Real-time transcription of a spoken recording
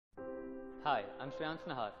Hi, I'm Shreyans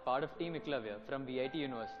Nahar, part of Team Eklavya from VIT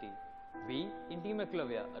University. We in Team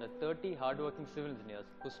Eklavya are 30 hardworking civil engineers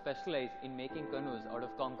who specialize in making canoes out of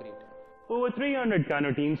concrete. Over 300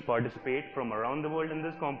 canoe teams participate from around the world in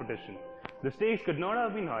this competition. The stakes could not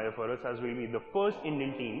have been higher for us, as we'll be the first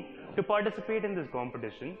Indian team to participate in this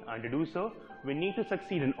competition, and to do so, we need to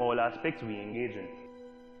succeed in all aspects we engage in.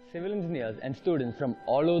 Civil engineers and students from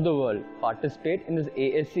all over the world participate in this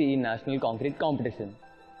ASCE National Concrete Competition.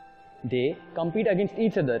 They compete against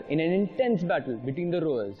each other in an intense battle between the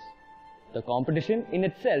rowers. The competition in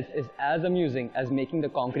itself is as amusing as making the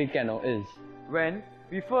concrete canoe is. When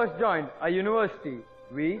we first joined our university,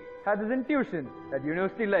 we had this intuition that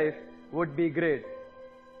university life would be great.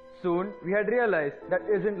 Soon we had realized that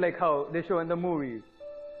isn't like how they show in the movies.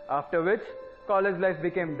 After which, college life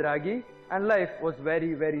became draggy and life was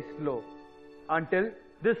very slow. Until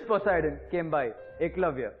this Poseidon came by,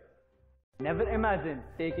 Eklavya. Never imagined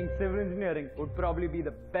taking civil engineering would probably be the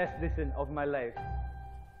best decision of my life.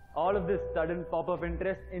 All of this sudden pop-up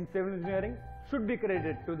interest in civil engineering should be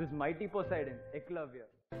credited to this mighty Poseidon, Eklavya.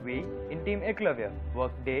 We in Team Eklavya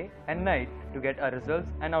work day and night to get our results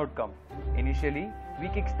and outcome. Initially, we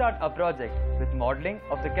kickstart our project with modeling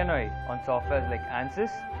of the canoe on softwares like ANSYS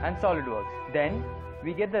and SolidWorks. Then,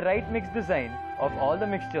 we get the right mix design of all the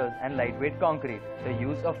mixtures and lightweight concrete. The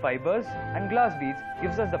use of fibers and glass beads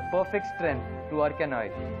gives us the perfect strength to our canoe.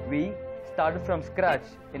 We started from scratch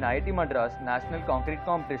in IIT Madras National Concrete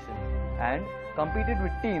Competition and competed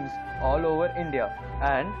with teams all over India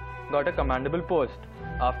and got a commendable post.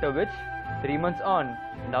 After which, 3 months on,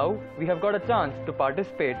 now we have got a chance to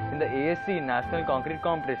participate in the ASCE National Concrete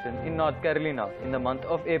Competition in North Carolina in the month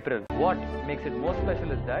of April. What makes it more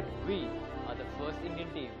special is that we are the first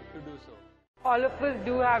Indian team to do so. All of us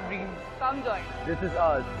do have dreams. Come join us. This is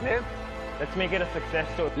ours. Live. Let's make it a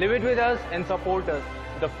success story. Live it with us and support us.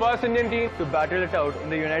 The first Indian team to battle it out in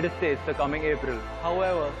the United States the coming April.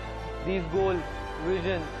 However, these goals,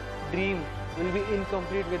 vision, dreams will be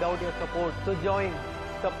incomplete without your support. So join,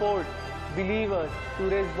 support, believe us to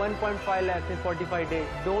raise 1.5 lakhs in 45 days.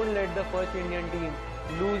 Don't let the first Indian team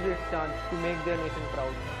lose its chance to make their nation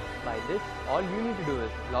proud. By this, all you need to do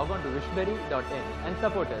is log on to wishberry.in and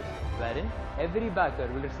support us, wherein every backer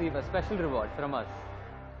will receive a special reward from us.